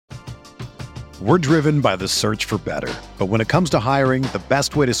We're driven by the search for better. But when it comes to hiring, the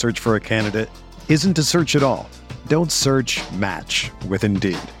best way to search for a candidate isn't to search at all. Don't search, match with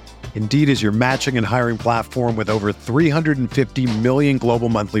Indeed. Indeed is your matching and hiring platform with over 350 million global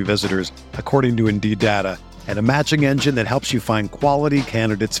monthly visitors, according to Indeed data, and a matching engine that helps you find quality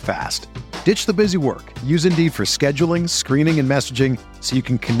candidates fast. Ditch the busy work. Use Indeed for scheduling, screening, and messaging so you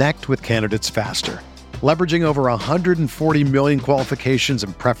can connect with candidates faster. Leveraging over 140 million qualifications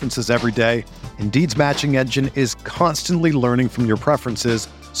and preferences every day, Indeed's matching engine is constantly learning from your preferences,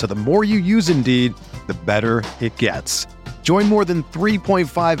 so the more you use Indeed, the better it gets. Join more than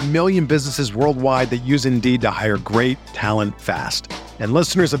 3.5 million businesses worldwide that use Indeed to hire great talent fast. And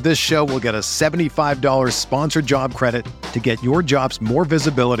listeners of this show will get a $75 sponsored job credit to get your jobs more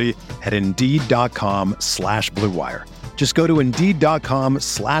visibility at Indeed.com/Blue Wire. Just go to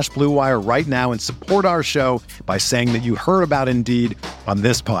Indeed.com/Blue Wire right now and support our show by saying that you heard about Indeed on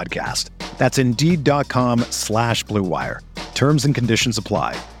this podcast. That's Indeed.com/Blue Wire. Terms and conditions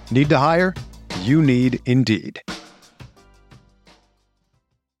apply. Need to hire? You need Indeed.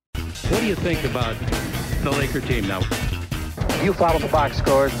 What do you think about the Laker team now? You follow the box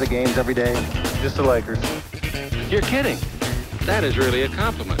scores of the games every day? Just the Lakers. You're kidding. That is really a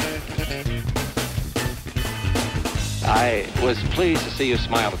compliment. I was pleased to see you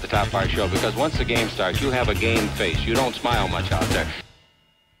smile at the top of our show because once the game starts, you have a game face. You don't smile much out there.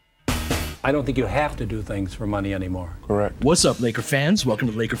 I don't think you have to do things for money anymore. Correct. What's up, Laker fans? Welcome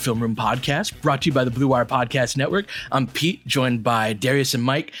to the Laker Film Room Podcast, brought to you by the Blue Wire Podcast Network. I'm Pete, joined by Darius and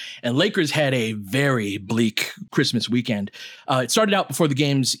Mike, and Lakers had a very bleak Christmas weekend. It started out before the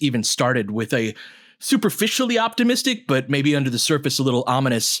games even started with a superficially optimistic, but maybe under the surface a little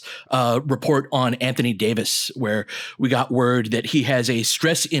ominous report on Anthony Davis, where we got word that he has a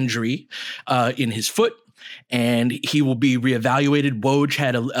stress injury in his foot, and he will be reevaluated. Woj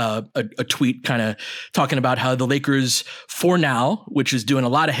had a tweet kind of talking about how the Lakers, for now, which is doing a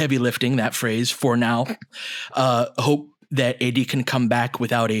lot of heavy lifting, that phrase, for now, hope that AD can come back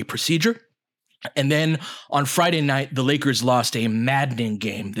without a procedure. And then on Friday night, the Lakers lost a maddening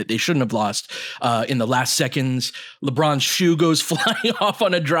game that they shouldn't have lost. In the last seconds, LeBron's shoe goes flying off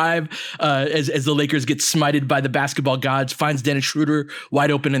on a drive as the Lakers get smited by the basketball gods, finds Dennis Schroeder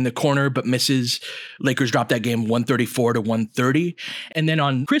wide open in the corner, but misses. Lakers drop that game 134-130. And then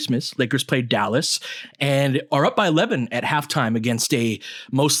on Christmas, Lakers played Dallas and are up by 11 at halftime against a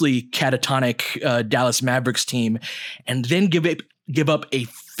mostly catatonic Dallas Mavericks team, and then give up a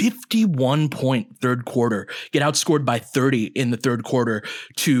 51-point third quarter, get outscored by 30 in the third quarter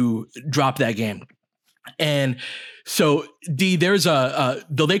to drop that game. And so, there's the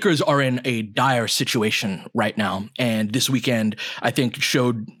Lakers are in a dire situation right now. And this weekend, I think,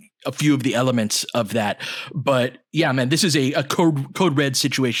 showed a few of the elements of that. But yeah, man, this is a code red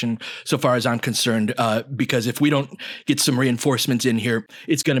situation so far as I'm concerned, because if we don't get some reinforcements in here,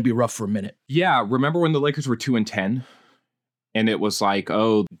 it's going to be rough for a minute. Yeah. Remember when the Lakers were 2-10? And it was like,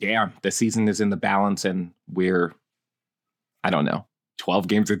 oh, damn, the season is in the balance and we're, I don't know, 12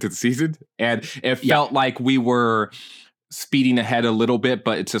 games into the season. And it felt like we were speeding ahead a little bit,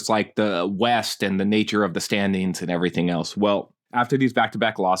 but it's just like the West and the nature of the standings and everything else. Well, after these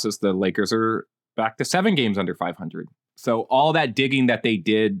back-to-back losses, the Lakers are back to 7 games under 500. So all that digging that they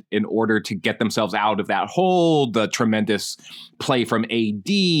did in order to get themselves out of that hole, the tremendous play from AD,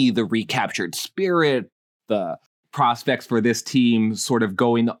 the recaptured spirit, the prospects for this team sort of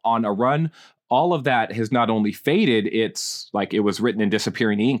going on a run, all of that has not only faded, it's like it was written in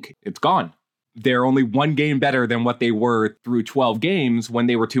disappearing ink. It's gone. They're only 1 game better than what they were through 12 games when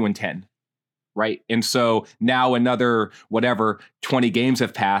they were 2-10, right? And so now another, 20 games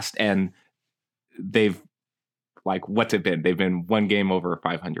have passed and they've, like, what's it been? They've been 1 game over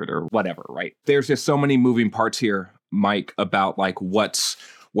 500 or whatever, right? There's just so many moving parts here, Mike, about like what's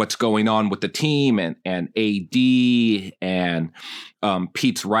going on with the team and AD and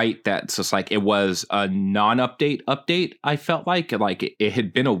Pete's right. That's just like, it was a non-update. I felt like it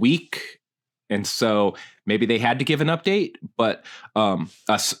had been a week. And so maybe they had to give an update, but a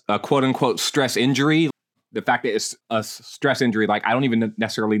quote unquote stress injury, the fact that it's a stress injury, like, I don't even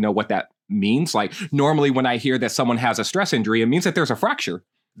necessarily know what that means. Like, normally when I hear that someone has a stress injury, it means that there's a fracture.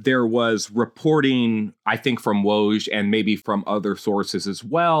 There was reporting, I think, from Woj and maybe from other sources as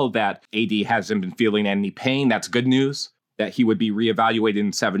well, that AD hasn't been feeling any pain. That's good news. That he would be reevaluated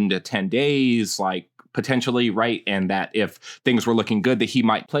in 7 to 10 days, like, potentially, right? And that if things were looking good, that he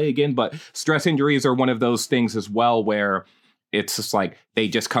might play again. But stress injuries are one of those things as well, where it's just like they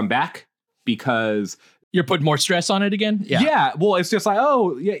just come back because you're putting more stress on it again. Yeah. Well, it's just like,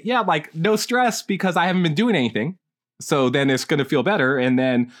 oh, yeah, like no stress because I haven't been doing anything. So then it's going to feel better. And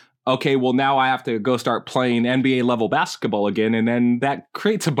then, okay, well, now I have to go start playing NBA level basketball again. And then that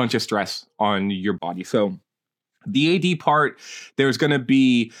creates a bunch of stress on your body. So the AD part, there's going to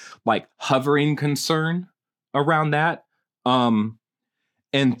be like hovering concern around that. And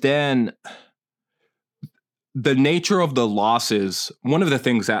then the nature of the losses, one of the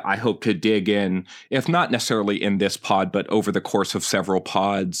things that I hope to dig in, if not necessarily in this pod, but over the course of several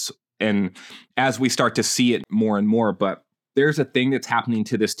pods, and as we start to see it more and more, but there's a thing that's happening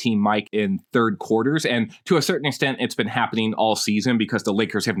to this team, Mike, in third quarters. And to a certain extent, it's been happening all season because the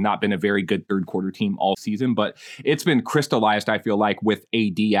Lakers have not been a very good third quarter team all season. But it's been crystallized, I feel like, with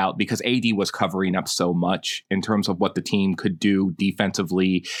AD out because AD was covering up so much in terms of what the team could do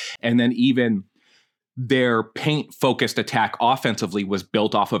defensively. And then even their paint-focused attack offensively was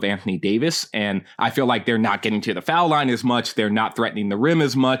built off of Anthony Davis. And I feel like they're not getting to the foul line as much. They're not threatening the rim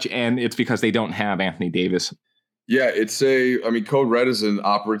as much. And it's because they don't have Anthony Davis. Yeah, Code Red is an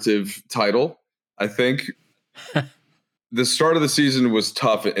operative title. I think the start of the season was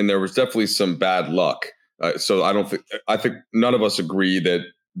tough and there was definitely some bad luck. So I think none of us agree that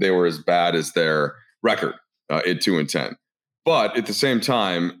they were as bad as their record at 2-10. But at the same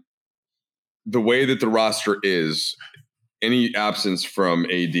time, the way that the roster is, any absence from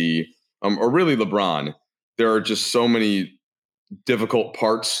AD or really LeBron, there are just so many difficult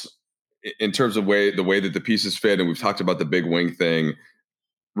parts in terms of the way that the pieces fit. And we've talked about the big wing thing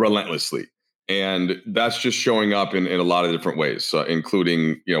relentlessly. And that's just showing up in a lot of different ways,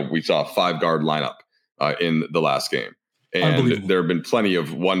 including, we saw a 5-guard lineup in the last game. And there have been plenty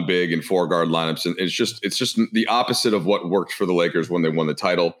of 1 big and 4-guard lineups. And it's just the opposite of what worked for the Lakers when they won the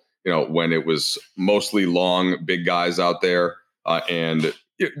title, when it was mostly long, big guys out there. And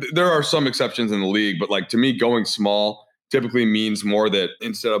there are some exceptions in the league, but like to me, going small typically means more that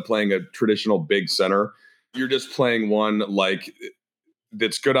instead of playing a traditional big center, you're just playing one like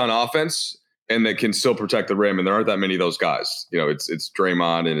that's good on offense and that can still protect the rim. And there aren't that many of those guys. It's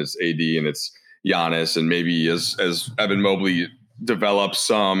Draymond and it's AD and it's Giannis, and maybe as Evan Mobley develops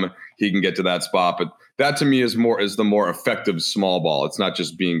some, he can get to that spot. But that to me is the more effective small ball. It's not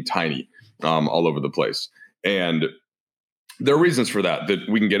just being tiny all over the place. And there are reasons for that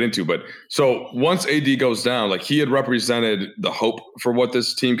we can get into. But so once AD goes down, like he had represented the hope for what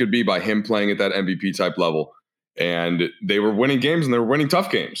this team could be by him playing at that MVP type level. And they were winning games and they were winning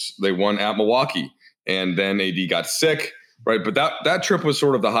tough games. They won at Milwaukee and then AD got sick, right? But that trip was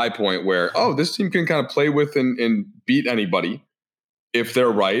sort of the high point where, this team can kind of play with and beat anybody if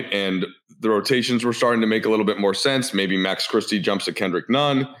they're right. And the rotations were starting to make a little bit more sense. Maybe Max Christie jumps to Kendrick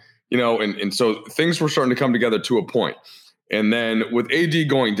Nunn, and so things were starting to come together to a point. And then with AD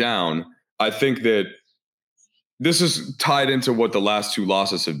going down, I think that this is tied into what the last 2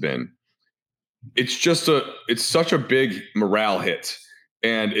 losses have been. It's such a big morale hit,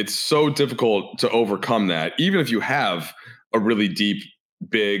 and it's so difficult to overcome that. Even if you have a really deep,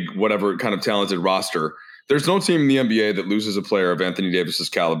 big, whatever kind of talented roster, there's no team in the NBA that loses a player of Anthony Davis's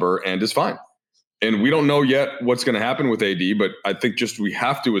caliber and is fine. And we don't know yet what's going to happen with AD, but I think we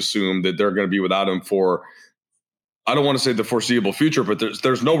have to assume that they're going to be without him for, I don't want to say the foreseeable future, but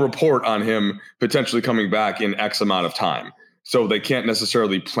there's no report on him potentially coming back in X amount of time. So they can't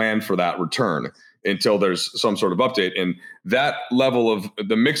necessarily plan for that return until there's some sort of update. And that level of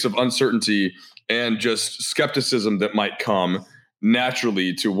the mix of uncertainty and just skepticism that might come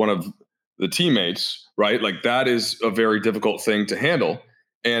naturally to one of the teammates, right? Like that is a very difficult thing to handle.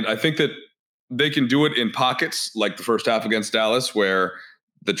 And I think that they can do it in pockets, like the first half against Dallas, where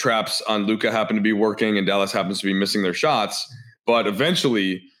the traps on Luka happen to be working and Dallas happens to be missing their shots. But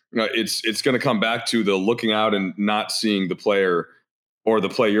eventually, it's going to come back to the looking out and not seeing the player or the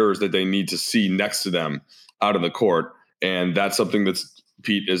players that they need to see next to them out on the court. And that's something that's,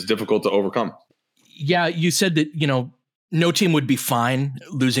 Pete, is difficult to overcome. Yeah, you said that, no team would be fine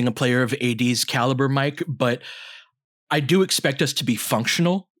losing a player of AD's caliber, Mike, but I do expect us to be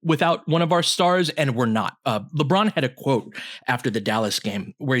functional without one of our stars, and we're not. LeBron had a quote after the Dallas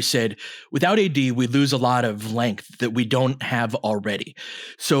game where he said, without AD, we lose a lot of length that we don't have already.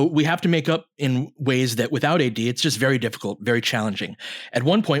 So we have to make up in ways that without AD, it's just very difficult, very challenging. At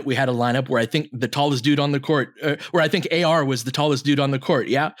one point, we had a lineup where I think the tallest dude on the court, where I think AR was the tallest dude on the court,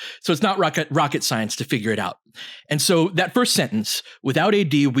 yeah? So it's not rocket science to figure it out. And so that first sentence, without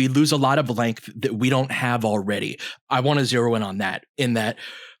AD, we lose a lot of length that we don't have already. I want to zero in on that, in that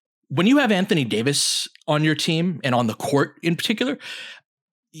when you have Anthony Davis on your team and on the court in particular,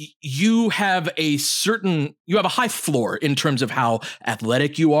 you have a high floor in terms of how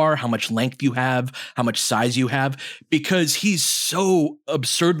athletic you are, how much length you have, how much size you have, because he's so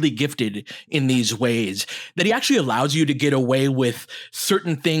absurdly gifted in these ways that he actually allows you to get away with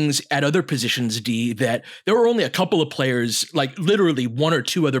certain things at other positions, D, that there are only a couple of players, like literally one or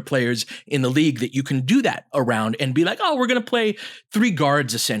two other players in the league that you can do that around and be like, oh, we're going to play 3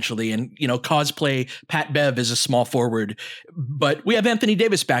 guards essentially and, cosplay Pat Bev as a small forward. But we have Anthony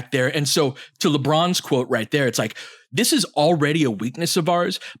Davis back there. And so to LeBron's quote right there, it's like, this is already a weakness of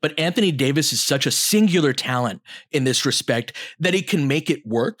ours, but Anthony Davis is such a singular talent in this respect that he can make it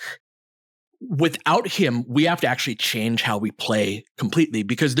work. Without him, we have to actually change how we play completely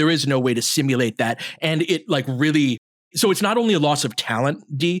because there is no way to simulate that. And it so it's not only a loss of talent,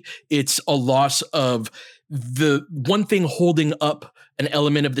 D, it's a loss of the one thing holding up an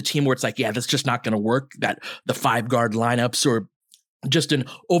element of the team where it's like, yeah, that's just not going to work, that the 5-guard lineups or just an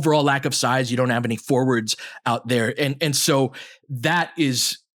overall lack of size. You don't have any forwards out there. And so that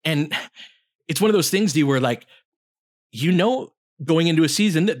is, and it's one of those things, D, where like, going into a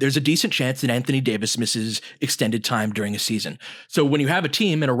season that there's a decent chance that Anthony Davis misses extended time during a season. So when you have a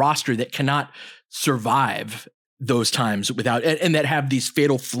team and a roster that cannot survive those times without, and that have these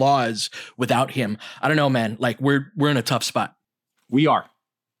fatal flaws without him, I don't know, man, like we're in a tough spot. We are.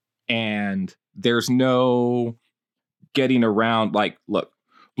 And there's no getting around, like, look,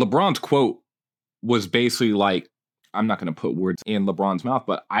 LeBron's quote was basically like, I'm not going to put words in LeBron's mouth,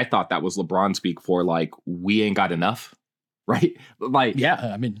 but I thought that was LeBron speak for like, we ain't got enough, right? Like,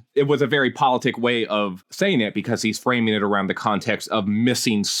 yeah, I mean, it was a very politic way of saying it because he's framing it around the context of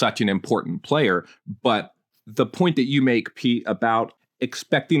missing such an important player. But the point that you make, Pete, about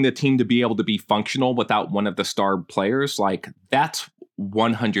expecting the team to be able to be functional without one of the star players, like that's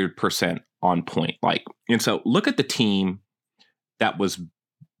 100% on point. Like, and so look at the team that was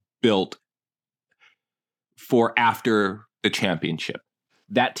built for after the championship.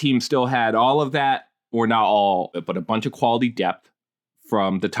 That team still had all of that, or not all, but a bunch of quality depth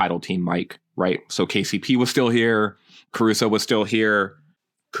from the title team, Mike, right? So KCP was still here. Caruso was still here.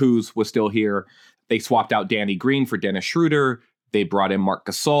 Kuz was still here. They swapped out Danny Green for Dennis Schroeder. They brought in Marc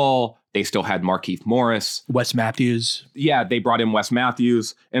Gasol. They still had Markieff Morris. Wes Matthews. Yeah, they brought in Wes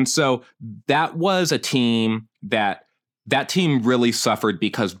Matthews. And so that was a team that team really suffered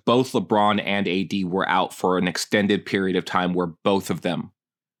because both LeBron and AD were out for an extended period of time where both of them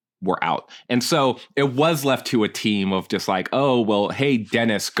were out. And so it was left to a team of just like, oh, well, hey,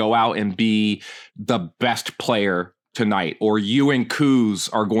 Dennis, go out and be the best player tonight, or you and Kuz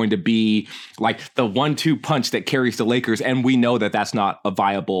are going to be like the 1-2 punch that carries the Lakers. And we know that that's not a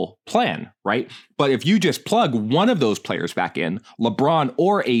viable plan, right? But if you just plug one of those players back in, LeBron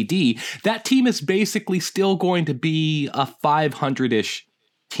or AD, that team is basically still going to be a 500-ish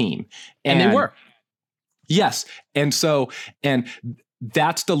team. And they were. Yes. And so, and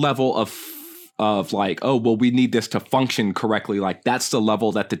that's the level of like, oh, well, we need this to function correctly. Like that's the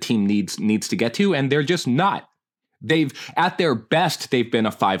level that the team needs to get to. And they're just not. At their best, they've been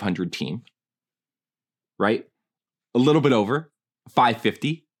a 500 team, right? A little bit over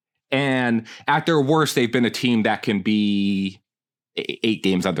 550. And at their worst, they've been a team that can be 8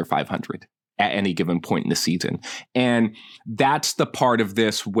 games under 500 at any given point in the season. And that's the part of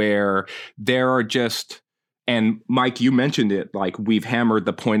this where there are just, and Mike, you mentioned it, like we've hammered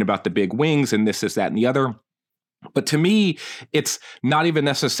the point about the big wings and this, that, and the other. But to me, it's not even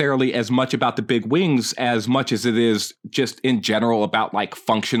necessarily as much about the big wings as much as it is just in general about like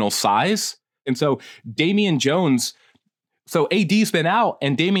functional size. And so Damian Jones, so AD's been out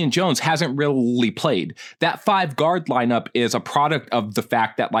and Damian Jones hasn't really played. That 5-guard lineup is a product of the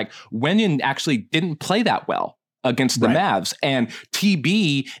fact that like Wenyen actually didn't play that well against the Mavs. And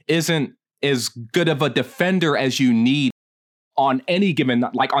TB isn't as good of a defender as you need on any given,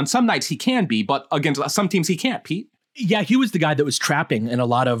 like on some nights he can be, but against some teams he can't, Pete. Yeah, he was the guy that was trapping in a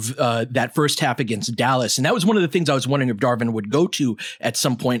lot of that first half against Dallas. And that was one of the things I was wondering if Darvin would go to at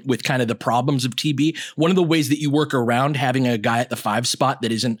some point with kind of the problems of TB. One of the ways that you work around having a guy at the 5 spot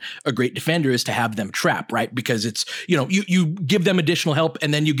that isn't a great defender is to have them trap, right? Because it's, you give them additional help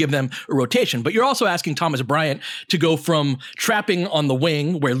and then you give them a rotation. But you're also asking Thomas Bryant to go from trapping on the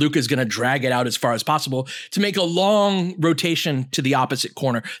wing, where Luka's going to drag it out as far as possible, to make a long rotation to the opposite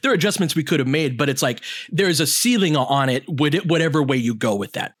corner. There are adjustments we could have made, but it's like there's a ceiling on it, whatever way you go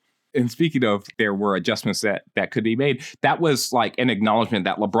with that. And speaking of, there were adjustments that could be made. That was like an acknowledgement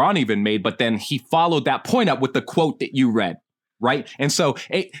that LeBron even made, but then he followed that point up with the quote that you read, right? And so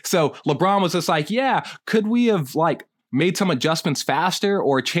LeBron was just like, yeah, could we have like made some adjustments faster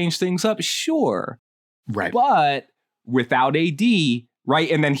or changed things up? Sure. Right. But without AD, right?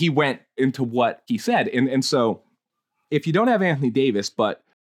 And then he went into what he said. And so if you don't have Anthony Davis, but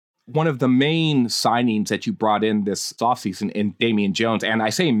one of the main signings that you brought in this offseason in Damian Jones, and I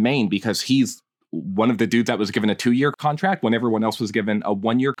say main because he's one of the dudes that was given a 2-year contract when everyone else was given a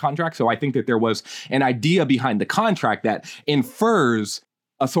 1-year contract. So I think that there was an idea behind the contract that infers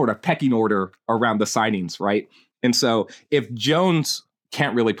a sort of pecking order around the signings, right? And so if Jones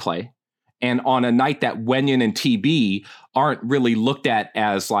can't really play, and on a night that Wenyen and TB aren't really looked at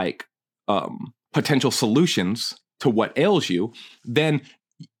as like potential solutions to what ails you, then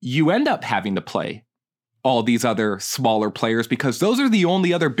you end up having to play all these other smaller players because those are the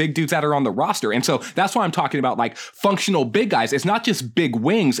only other big dudes that are on the roster. And so that's why I'm talking about like functional big guys. It's not just big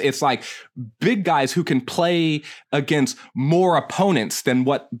wings. It's like big guys who can play against more opponents than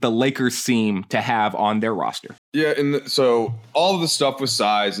what the Lakers seem to have on their roster. Yeah. And so all of the stuff with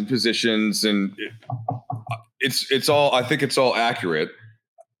size and positions and it's all, I think it's all accurate.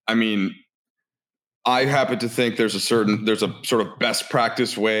 I mean, I happen to think there's a sort of best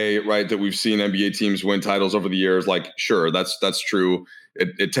practice way, right, that we've seen NBA teams win titles over the years. Like, sure, that's true.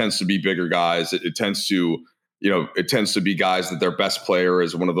 It tends to be bigger guys. It tends to be guys that their best player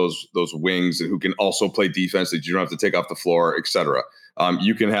is one of those wings and who can also play defense that you don't have to take off the floor, et cetera.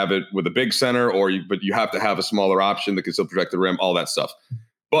 You can have it with a big center, but you have to have a smaller option that can still protect the rim, all that stuff.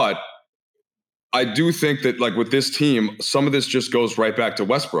 But I do think that like with this team, some of this just goes right back to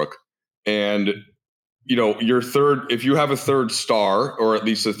Westbrook. And if you have a third star, or at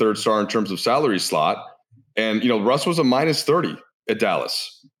least a third star in terms of salary slot, and, Russ was a minus 30 at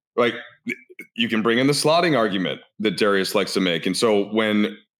Dallas, right? You can bring in the slotting argument that Darius likes to make. And so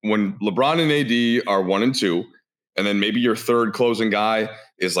when LeBron and AD are 1 and 2, and then maybe your third closing guy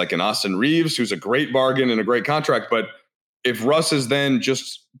is like an Austin Reeves, who's a great bargain and a great contract. But if Russ is then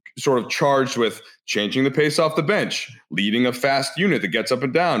just sort of charged with changing the pace off the bench, leading a fast unit that gets up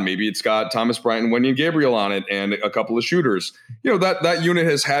and down. Maybe it's got Thomas Bryant and Wenyen Gabriel on it and a couple of shooters. That unit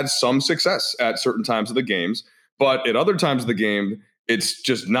has had some success at certain times of the games, but at other times of the game, it's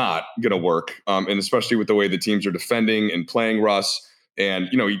just not going to work. And especially with the way the teams are defending and playing Russ. And,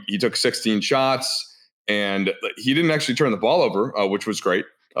 he took 16 shots and he didn't actually turn the ball over, which was great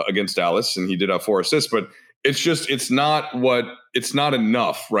against Dallas. And he did have 4 assists, but it's not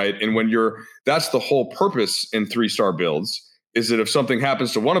enough, right? And that's the whole purpose in 3-star builds, is that if something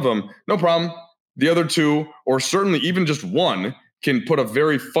happens to one of them, no problem. The other 2, or certainly even just one, can put a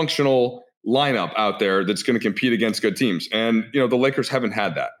very functional lineup out there that's going to compete against good teams. And, the Lakers haven't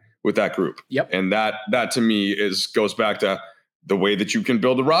had that with that group. Yep. And that to me goes back to the way that you can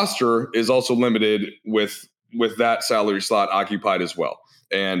build a roster is also limited with that salary slot occupied as well.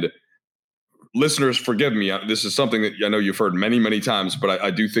 And listeners, forgive me. This is something that I know you've heard many, many times, but I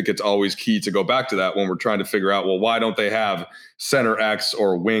do think it's always key to go back to that when we're trying to figure out, well, why don't they have center X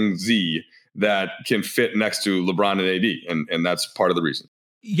or wing Z that can fit next to LeBron and AD? And that's part of the reason.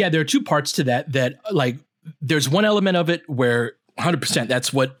 Yeah, there are 2 parts to that like there's one element of it where 100%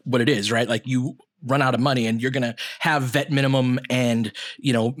 that's what it is, right? Like you run out of money and you're going to have vet minimum and,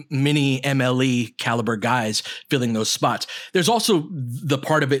 mini MLE caliber guys filling those spots. There's also the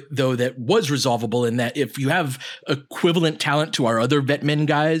part of it though that was resolvable in that if you have equivalent talent to our other vet min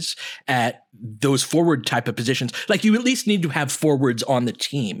guys at those forward type of positions, like you at least need to have forwards on the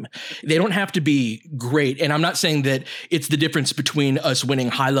team. They don't have to be great. And I'm not saying that it's the difference between us winning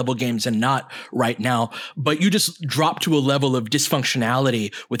high level games and not right now, but you just drop to a level of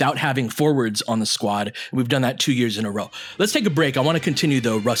dysfunctionality without having forwards on the squad. We've done that 2 years in a row. Let's take a break. I want to continue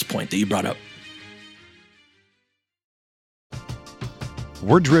the Russ point that you brought up.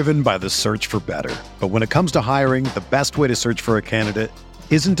 We're driven by the search for better. But when it comes to hiring, the best way to search for a candidate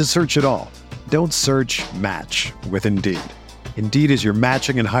isn't to search at all. Don't search, match with Indeed. Indeed is your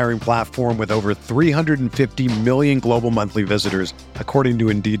matching and hiring platform with over 350 million global monthly visitors, according to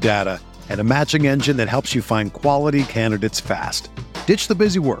Indeed data, and a matching engine that helps you find quality candidates fast. Ditch the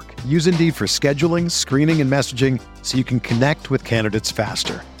busy work. Use Indeed for scheduling, screening, and messaging so you can connect with candidates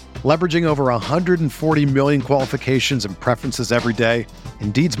faster. Leveraging over 140 million qualifications and preferences every day,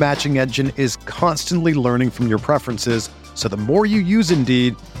 Indeed's matching engine is constantly learning from your preferences, so the more you use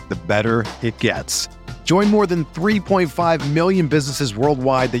Indeed, the better it gets. Join more than 3.5 million businesses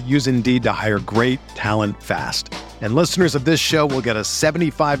worldwide that use Indeed to hire great talent fast. And listeners of this show will get a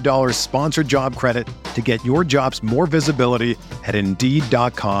 $75 sponsored job credit to get your jobs more visibility at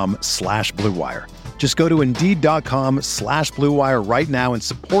Indeed.com/Blue Wire. Just go to Indeed.com/Blue Wire right now and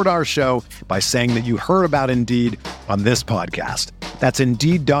support our show by saying that you heard about Indeed on this podcast. That's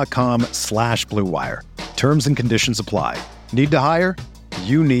Indeed.com/Blue Wire. Terms and conditions apply. Need to hire?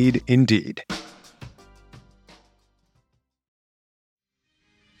 You need Indeed.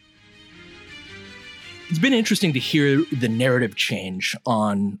 It's been interesting to hear the narrative change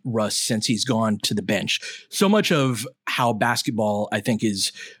on Russ since he's gone to the bench. So much of how basketball, I think,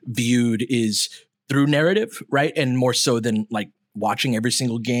 is viewed is through narrative, right? And more so than like watching every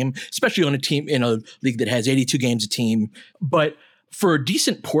single game, especially on a team in a league that has 82 games a team. But for a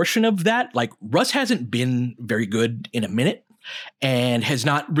decent portion of that, like Russ hasn't been very good in a minute and has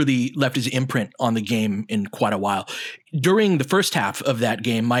not really left his imprint on the game in quite a while. During the first half of that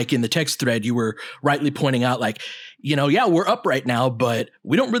game, Mike, in the text thread, you were rightly pointing out like, yeah, we're up right now, but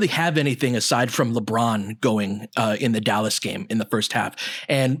we don't really have anything aside from LeBron going in the Dallas game in the first half.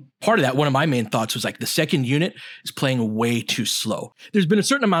 And part of that, one of my main thoughts was like the second unit is playing way too slow. There's been a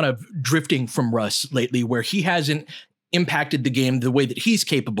certain amount of drifting from Russ lately where he hasn't impacted the game the way that he's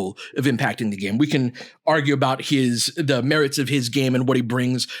capable of impacting the game. We can argue about the merits of his game and what he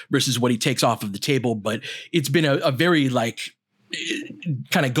brings versus what he takes off of the table, but it's been a very like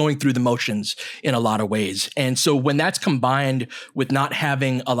kind of going through the motions in a lot of ways. And so when that's combined with not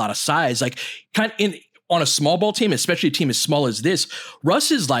having a lot of size, like on a small ball team, especially a team as small as this,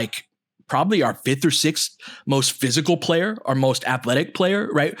 Russ is like probably our fifth or sixth most physical player, our most athletic player,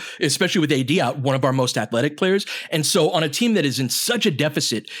 right? Especially with AD out, one of our most athletic players. And so on a team that is in such a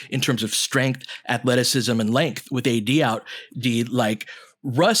deficit in terms of strength, athleticism, and length with AD out, like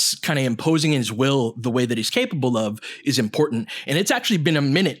Russ kind of imposing his will the way that he's capable of is important. And it's actually been a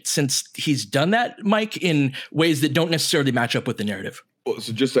minute since he's done that, Mike, in ways that don't necessarily match up with the narrative. Well,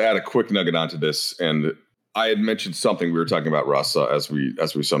 so just to add a quick nugget onto this, and I had mentioned something we were talking about Russ as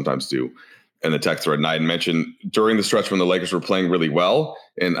we sometimes do in the text thread. And I had mentioned during the stretch when the Lakers were playing really well,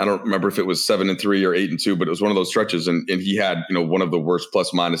 and I don't remember if it was 7-3 or 8-2, but it was one of those stretches. And he had, one of the worst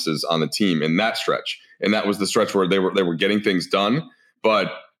plus minuses on the team in that stretch. And that was the stretch where they were getting things done.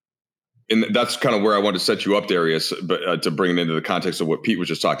 But that's kind of where I wanted to set you up, Darius, but to bring it into the context of what Pete was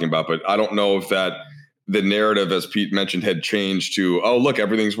just talking about. But I don't know if the narrative, as Pete mentioned, had changed to, oh, look,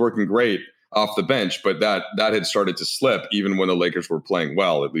 everything's working great off the bench, but that had started to slip even when the Lakers were playing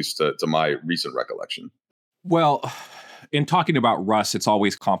well, at least to my recent recollection. Well, in talking about Russ, it's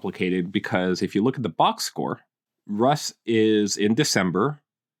always complicated because if you look at the box score, Russ is in December,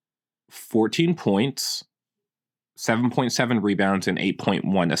 14 points, 7.7 rebounds, and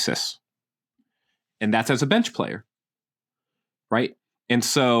 8.1 assists. And that's as a bench player, right? And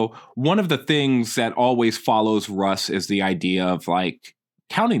so one of the things that always follows Russ is the idea of like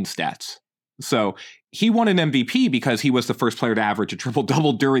counting stats. So he won an MVP because he was the first player to average a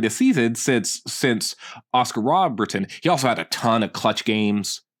triple-double during the season since Oscar Robertson. He also had a ton of clutch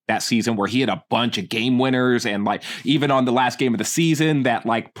games that season where he had a bunch of game winners, and like even on the last game of the season that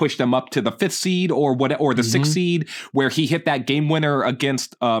like pushed him up to the 5th seed or the 6th seed, where he hit that game winner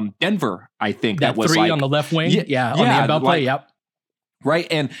against Denver. I think that was 3 like, on the left wing. Yeah, on the inbound play. Yep. Right.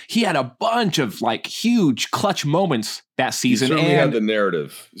 And he had a bunch of like huge clutch moments that season. He certainly had the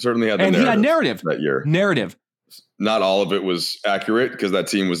narrative. He had narrative that year. Narrative. Not all of it was accurate because that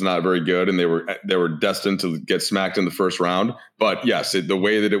team was not very good and they were destined to get smacked in the first round. But yes, the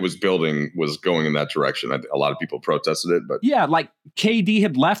way that it was building was going in that direction. A lot of people protested it, but yeah, like KD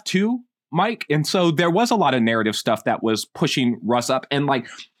had left too, Mike. And so there was a lot of narrative stuff that was pushing Russ up. And like,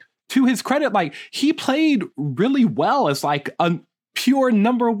 to his credit, like he played really well as like a pure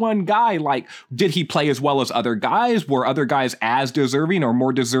number one guy. Like, did he play as well as other guys? Were other guys as deserving or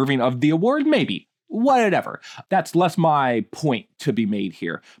more deserving of the award? Maybe. Whatever. That's less my point to be made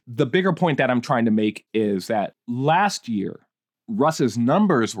here. The bigger point that I'm trying to make is that last year, Russ's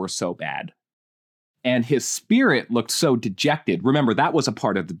numbers were so bad and his spirit looked so dejected. Remember, that was a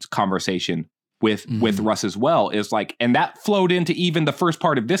part of the conversation with Russ as well, is like, and that flowed into even the first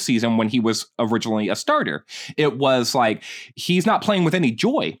part of this season when he was originally a starter. It was like, he's not playing with any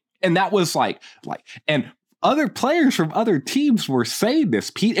joy. And that was like, and other players from other teams were saying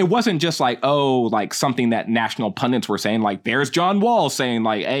this, Pete. It wasn't just like, oh, like something that national pundits were saying, like there's John Wall saying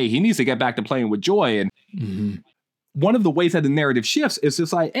like, hey, he needs to get back to playing with joy. And one of the ways that the narrative shifts is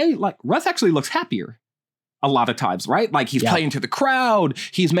just like, hey, like Russ actually looks happier a lot of times, right? Like he's playing to the crowd.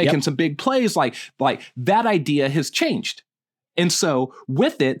 He's making some big plays. Like that idea has changed. And so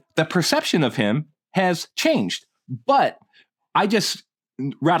with it, the perception of him has changed. But I just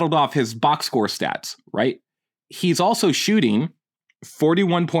rattled off his box score stats, right? He's also shooting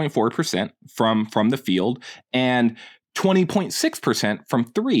 41.4% from the field and 20.6% from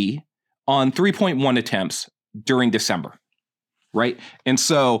 3 on 3.1 attempts during December. Right. And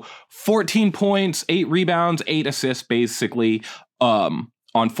so 14 points, 8 rebounds, 8 assists, basically, on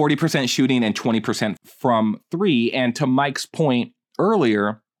 40% shooting and 20% from 3. And to Mike's point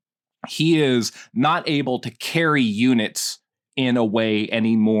earlier, he is not able to carry units in a way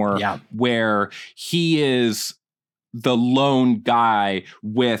anymore where he is the lone guy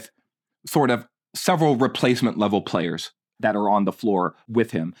with sort of several replacement level players that are on the floor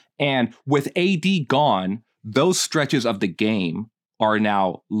with him. And with AD gone, those stretches of the game are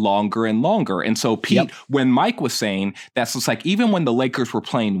now longer and longer. And so, Pete, when Mike was saying that's just like, even when the Lakers were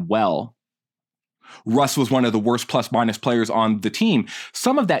playing well, Russ was one of the worst plus minus players on the team.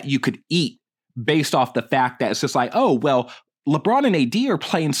 Some of that you could eat based off the fact that it's just like, oh, well, LeBron and AD are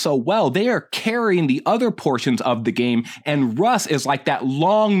playing so well. They are carrying the other portions of the game. And Russ is like that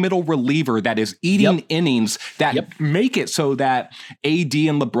long middle reliever that is eating innings that make it so that AD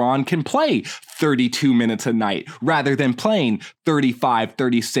and LeBron can play 32 minutes a night rather than playing 35,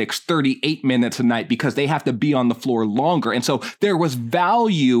 36, 38 minutes a night because they have to be on the floor longer. And so there was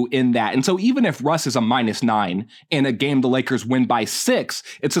value in that. And so even if Russ is a -9 in a game the Lakers win by 6,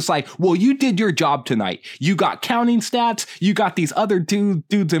 it's just like, well, you did your job tonight. You got counting stats. You got these other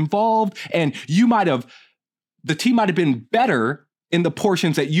dudes involved, and the team might have been better in the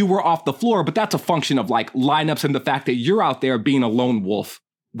portions that you were off the floor, but that's a function of like lineups and the fact that you're out there being a lone wolf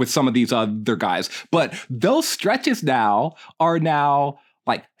with some of these other guys. But those stretches now are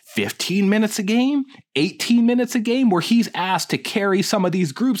like 15 minutes a game, 18 minutes a game, where he's asked to carry some of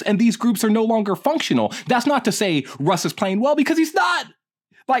these groups, and these groups are no longer functional. That's not to say Russ is playing well, because he's not.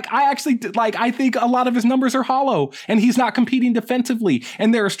 I think a lot of his numbers are hollow and he's not competing defensively.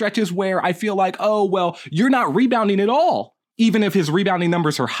 And there are stretches where I feel like, oh, well, you're not rebounding at all, even if his rebounding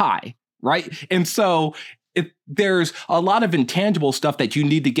numbers are high, right? And so there's a lot of intangible stuff that you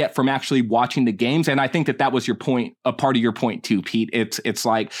need to get from actually watching the games. And I think that was your point, a part of your point too, Pete. It's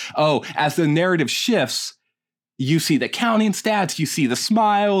like, oh, as the narrative shifts, you see the counting stats, you see the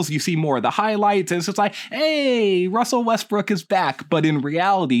smiles, you see more of the highlights. And it's just like, hey, Russell Westbrook is back. But in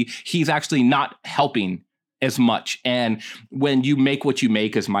reality, he's actually not helping as much. And when you make what you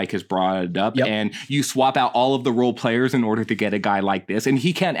make, as Mike has brought it up, and you swap out all of the role players in order to get a guy like this, and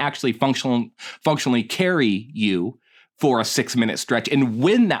he can't actually functionally carry you for a 6-minute stretch and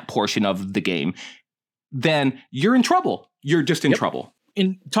win that portion of the game, then you're in trouble. You're just in trouble.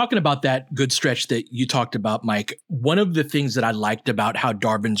 In talking about that good stretch that you talked about, Mike, one of the things that I liked about how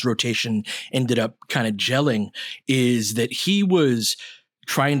Darvin's rotation ended up kind of gelling is that he was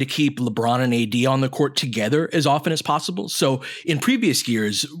trying to keep LeBron and AD on the court together as often as possible. So in previous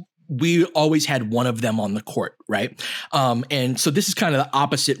years, we always had one of them on the court, right? And so this is kind of the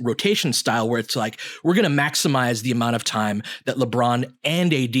opposite rotation style where it's like, we're going to maximize the amount of time that LeBron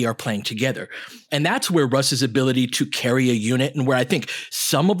and AD are playing together. And that's where Russ's ability to carry a unit, and where I think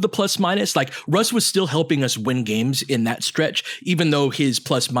some of the plus minus, like Russ was still helping us win games in that stretch, even though his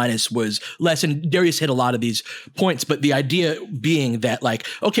plus minus was less. And Darius hit a lot of these points, but the idea being that like,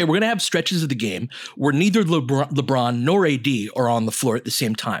 okay, we're going to have stretches of the game where neither LeBron nor AD are on the floor at the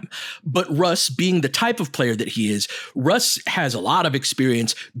same time. But Russ, being the type of player that he is, Russ has a lot of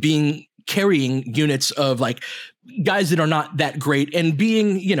experience carrying units of like guys that are not that great and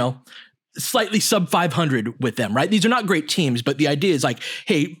being, slightly sub 500 with them, right? These are not great teams, but the idea is like,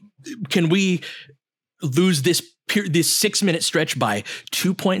 hey, can we lose this 6-minute stretch by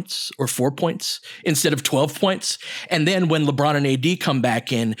 2 points or 4 points instead of 12 points? And then when LeBron and AD come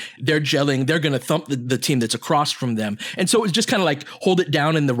back in, they're gelling, they're going to thump the team that's across from them. And so it's just kind of like hold it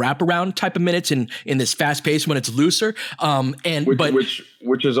down in the wraparound type of minutes in this fast pace when it's looser.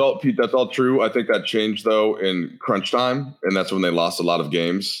 Which is all, Pete, that's all true. I think that changed though in crunch time. And that's when they lost a lot of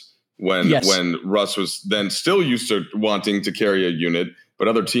games when Russ was then still used to wanting to carry a unit, but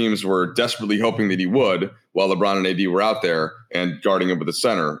other teams were desperately hoping that he would, while LeBron and AD were out there and guarding him with the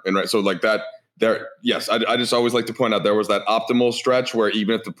center. And right, so like that there, yes, I just always like to point out there was that optimal stretch where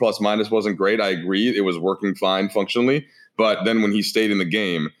even if the plus minus wasn't great, I agree, it was working fine functionally. But then when he stayed in the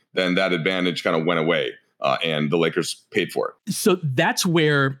game, then that advantage kind of went away. And the Lakers paid for it. So that's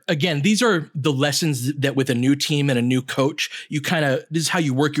where, again, these are the lessons that with a new team and a new coach, this is how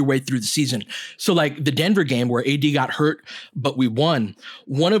you work your way through the season. So like the Denver game where AD got hurt, but we won,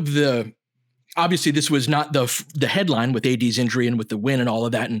 obviously this was not the headline with AD's injury and with the win and all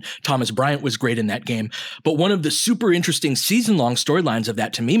of that. And Thomas Bryant was great in that game. But one of the super interesting season-long storylines of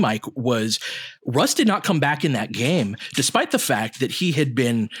that to me, Mike, was Russ did not come back in that game, despite the fact that he had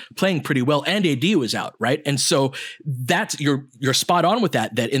been playing pretty well and AD was out, right? And so that's you're spot on with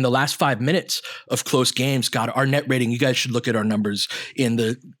that in the last 5 minutes of close games, God, our net rating, you guys should look at our numbers in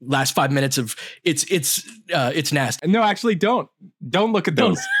the last 5 minutes of it's nasty. No, actually don't look at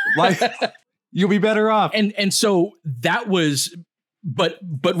those. Like you'll be better off. And so that was, but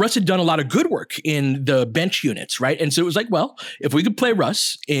Russ had done a lot of good work in the bench units, right? And so it was like, well, if we could play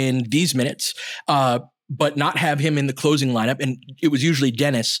Russ in these minutes, but not have him in the closing lineup. And it was usually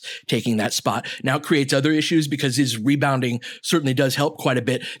Dennis taking that spot. Now it creates other issues because his rebounding certainly does help quite a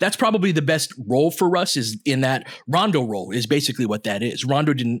bit. That's probably the best role for Russ, is in that Rondo role is basically what that is.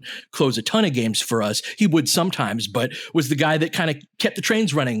 Rondo didn't close a ton of games for us. He would sometimes, but was the guy that kind of kept the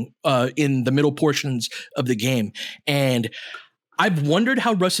trains running in the middle portions of the game. And I've wondered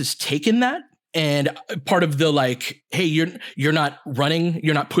how Russ has taken that. And part of the like, hey, you're not running,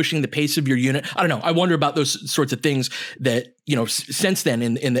 you're not pushing the pace of your unit. I don't know. I wonder about those sorts of things that, since then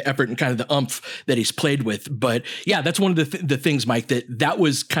in the effort and kind of the umph that he's played with. But yeah, that's one of the things, Mike, that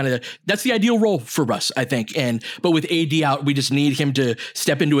was that's the ideal role for Russ, I think. But with AD out, we just need him to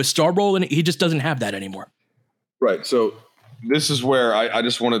step into a star role, and he just doesn't have that anymore. Right. So this is where I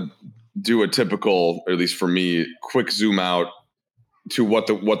just want to do a typical, or at least for me, quick zoom out to what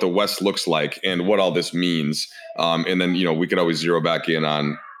the West looks like and what all this means. And then, we could always zero back in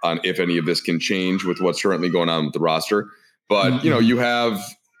on if any of this can change with what's currently going on with the roster. But, you have,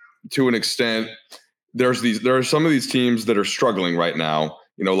 to an extent, there are some of these teams that are struggling right now,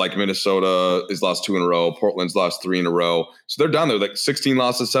 like Minnesota has lost 2 in a row. Portland's lost 3 in a row. So they're down there like 16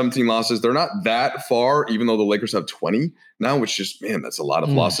 losses, 17 losses. They're not that far, even though the Lakers have 20 now, which just, man, that's a lot of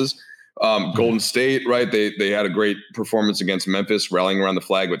losses. Golden State, right? They had a great performance against Memphis, rallying around the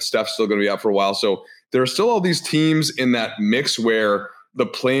flag, but Steph's still going to be out for a while. So there are still all these teams in that mix where the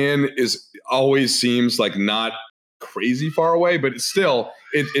plan always seems like not crazy far away, but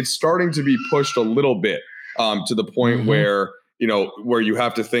it's starting to be pushed a little bit to the point where you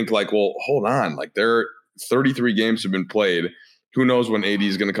have to think like, well, hold on, like there are 33 games have been played. Who knows when AD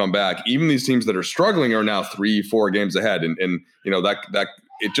is going to come back? Even these teams that are struggling are now 3-4 games ahead, and that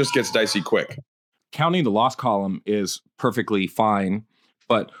it just gets dicey quick. Counting the loss column is perfectly fine,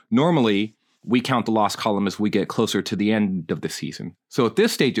 but normally we count the loss column as we get closer to the end of the season. So at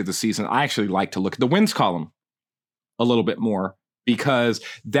this stage of the season, I actually like to look at the wins column a little bit more, because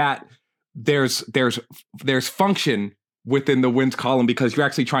that there's function within the wins column, because you're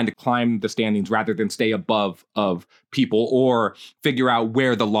actually trying to climb the standings rather than stay above of people or figure out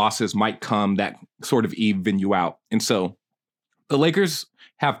where the losses might come that sort of even you out. And so the Lakers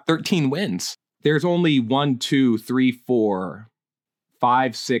have 13 wins. There's only 1, 2, 3, 4,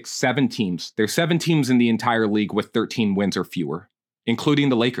 5, 6, 7 teams. There's 7 teams in the entire league with 13 wins or fewer, including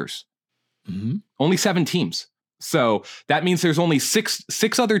the Lakers. Only 7 teams. So that means there's only six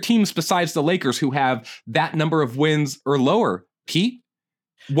other teams besides the Lakers who have that number of wins or lower. Pete?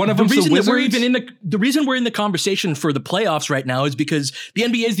 One of them, the reason we're in the conversation for the playoffs right now is because the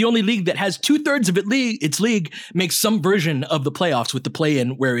NBA is the only league that has 2/3 of its league makes some version of the playoffs with the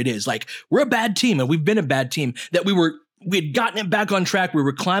play-in where it is. Like, we're a bad team, and we've been a bad team that we had gotten it back on track. We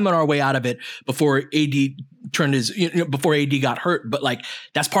were climbing our way out of it before AD before AD got hurt. But like,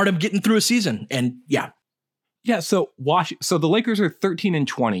 that's part of getting through a season. And yeah. So the Lakers are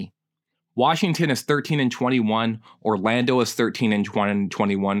 13-20. Washington is 13-21. Orlando is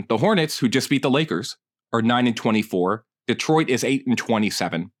 13-21. The Hornets, who just beat the Lakers, are 9-24. Detroit is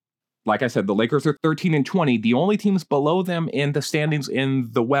 8-27. Like I said, the Lakers are 13-20. The only teams below them in the standings in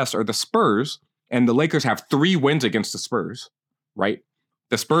the West are the Spurs, and the Lakers have 3 wins against the Spurs, right?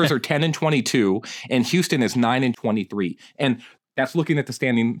 The Spurs are 10-22, and Houston is 9-23. And that's looking at the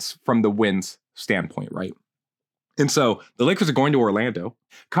standings from the wins standpoint, right? And so the Lakers are going to Orlando.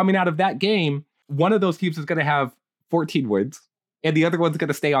 Coming out of that game, one of those teams is going to have 14 wins, and the other one's going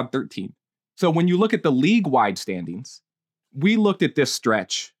to stay on 13. So when you look at the league-wide standings, we looked at this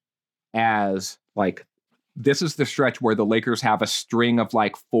stretch as like, this is the stretch where the Lakers have a string of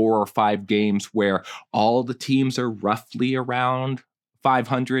like 4 or 5 games where all the teams are roughly around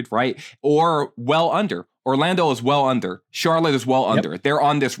 500, right? Or well under. Orlando is well under. Charlotte is well under. They're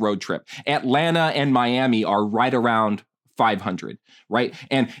on this road trip. Atlanta and Miami are right around 500, right?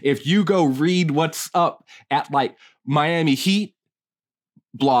 And if you go read what's up at like Miami Heat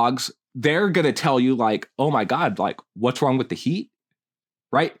blogs, they're going to tell you like, oh my God, like what's wrong with the Heat,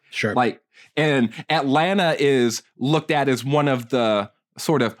 right? Sure. Like, and Atlanta is looked at as one of the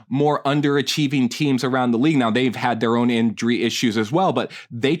sort of more underachieving teams around the league. Now they've had their own injury issues as well, but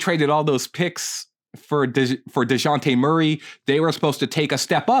they traded all those picks for DeJounte Murray. They were supposed to take a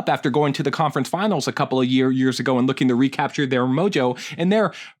step up after going to the conference finals a couple of years ago and looking to recapture their mojo. And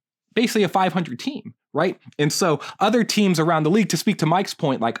they're basically a 500 team, right? And so other teams around the league, to speak to Mike's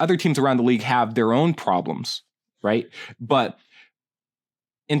point, like other teams around the league have their own problems, right? But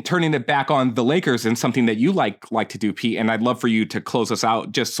in turning it back on the Lakers, and something that you like to do, Pete, and I'd love for you to close us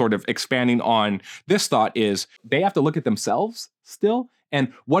out, just sort of expanding on this thought, is they have to look at themselves still.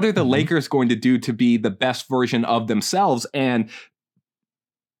 And what are the Lakers going to do to be the best version of themselves? And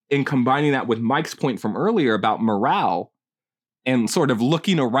in combining that with Mike's point from earlier about morale and sort of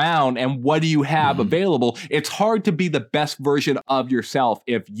looking around and what do you have available, it's hard to be the best version of yourself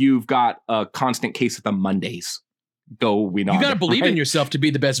if you've got a constant case of the Mondays. You got to believe in yourself to be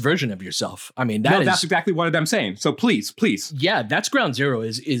the best version of yourself. I mean, that's exactly what I'm saying. So please. Yeah, that's ground zero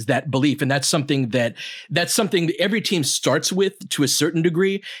is that belief. And that's something that every team starts with to a certain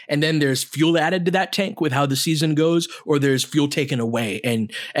degree. And then there's fuel added to that tank with how the season goes, or there's fuel taken away.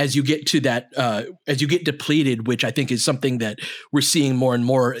 And as you get to that, as you get depleted, which I think is something that we're seeing more and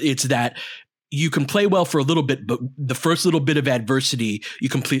more, it's that you can play well for a little bit, but the first little bit of adversity, you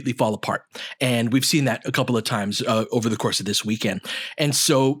completely fall apart. And we've seen that a couple of times over the course of this weekend. And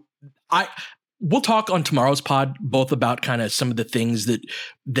so we'll talk on tomorrow's pod both about kind of some of the things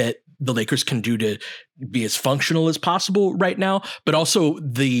that the Lakers can do to be as functional as possible right now, but also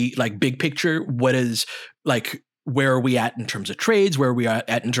the like big picture. What is like, where are we at in terms of trades? Where are we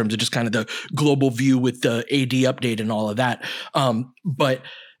at in terms of just kind of the global view with the AD update and all of that? But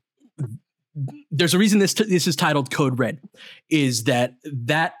there's a reason this is titled Code Red, is that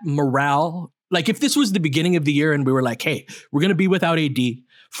morale, like if this was the beginning of the year and we were like, hey, we're going to be without AD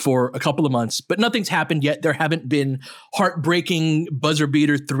for a couple of months, but nothing's happened yet. There haven't been heartbreaking buzzer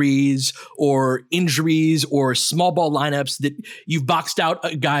beater threes or injuries or small ball lineups that you've boxed out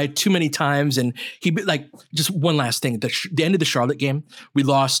a guy too many times. And just one last thing, the end of the Charlotte game, we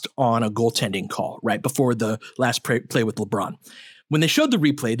lost on a goaltending call right before the last play with LeBron. When they showed the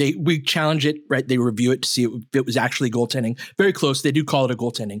replay, we challenge it, right? They review it to see if it was actually goaltending. Very close. They do call it a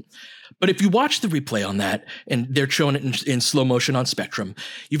goaltending. But if you watch the replay on that, and they're showing it in slow motion on Spectrum,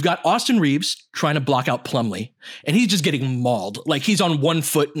 you've got Austin Reeves trying to block out Plumlee, and he's just getting mauled. Like he's on one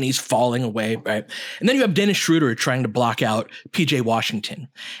foot and he's falling away, right? And then you have Dennis Schroeder trying to block out PJ Washington.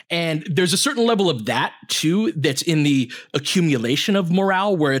 And there's a certain level of that too that's in the accumulation of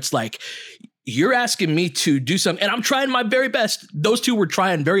morale where it's like, you're asking me to do something, and I'm trying my very best. Those two were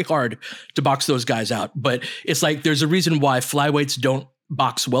trying very hard to box those guys out. But it's like there's a reason why flyweights don't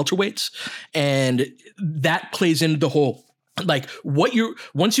box welterweights. And that plays into the whole, like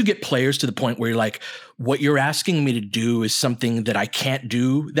once you get players to the point where you're like, what you're asking me to do is something that I can't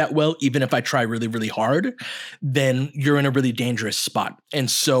do that well, even if I try really, really hard, then you're in a really dangerous spot.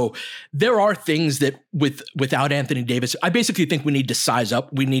 And so there are things that without Anthony Davis, I basically think we need to size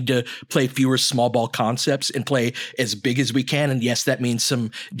up. We need to play fewer small ball concepts and play as big as we can. And yes, that means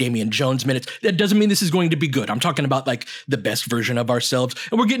some Damian Jones minutes. That doesn't mean this is going to be good. I'm talking about like the best version of ourselves.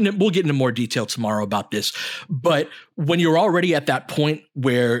 And we'll get into more detail tomorrow about this. But when you're already at that point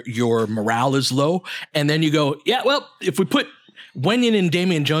where your morale is low, and then you go, yeah, well, if we put Wenyen and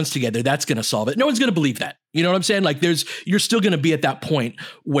Damian Jones together, that's going to solve it. No one's going to believe that. You know what I'm saying? Like you're still going to be at that point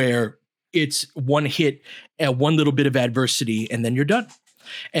where it's one hit and one little bit of adversity, and then you're done.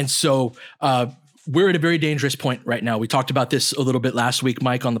 And so we're at a very dangerous point right now. We talked about this a little bit last week,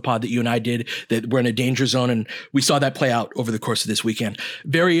 Mike, on the pod that you and I did, that we're in a danger zone, and we saw that play out over the course of this weekend.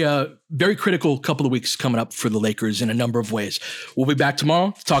 Very, very critical couple of weeks coming up for the Lakers in a number of ways. We'll be back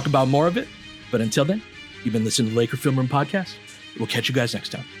tomorrow to talk about more of it. But until then, you've been listening to the Laker Film Room Podcast. We'll catch you guys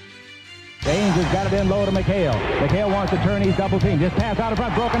next time. James has got it in low to McHale. McHale wants to turn. He's double teamed. Just pass out in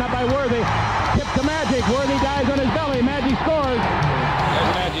front. Broken up by Worthy. Tip to Magic. Worthy dies on his belly. Magic scores.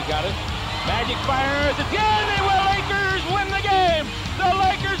 There's Magic got it. Magic fires. It's good. The Lakers win the game. The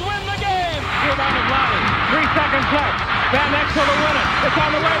Lakers win the game. Rebound of Lonnie. 3 seconds left. Van Exel to win it. It's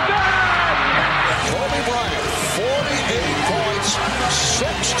on the way. Good. Kobe Bryant, 48 points,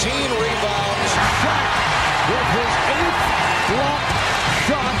 16 rebounds. Shot with his 8th block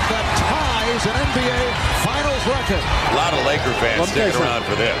shot that ties an NBA Finals record. A lot of Laker fans sticking around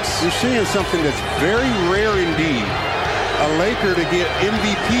for this. You're seeing something that's very rare indeed. A Laker to get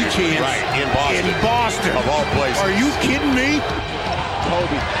MVP chance in Boston. Of all places. Are you kidding me?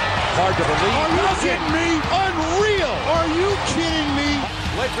 Kobe, hard to believe. Are you kidding me? Unreal. Are you kidding me?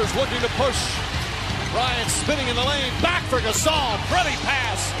 Lakers looking to push. Bryant spinning in the lane. Back for Gasol. Pretty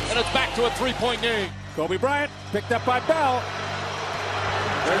pass. And it's back to a 3-point game. Kobe Bryant picked up by Bell.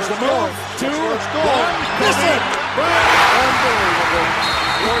 There's the move. 2, 1. Listen. Unbelievable.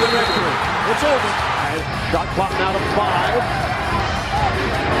 For the victory. It's over. Shot clock now to 5.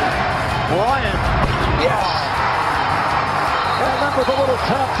 Bryant. Yes. And that was a little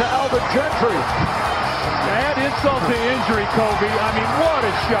tough to Alvin Gentry. Add insult to injury, Kobe. I mean, what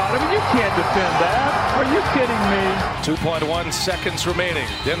a shot. I mean, you can't defend that. Are you kidding me? 2.1 seconds remaining.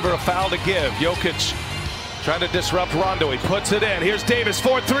 Denver a foul to give. Jokic trying to disrupt Rondo. He puts it in. Here's Davis,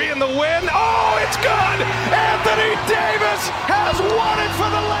 4-3 in the win. Oh, it's good! Anthony Davis has won it for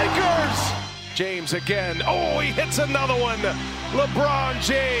the Lakers! James again. Oh, he hits another one. LeBron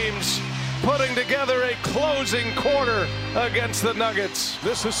James putting together a closing quarter against the Nuggets.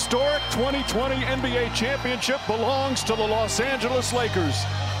 This historic 2020 NBA championship belongs to the Los Angeles Lakers.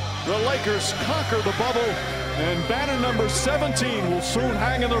 The Lakers conquer the bubble, and banner number 17 will soon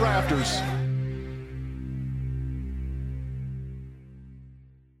hang in the rafters.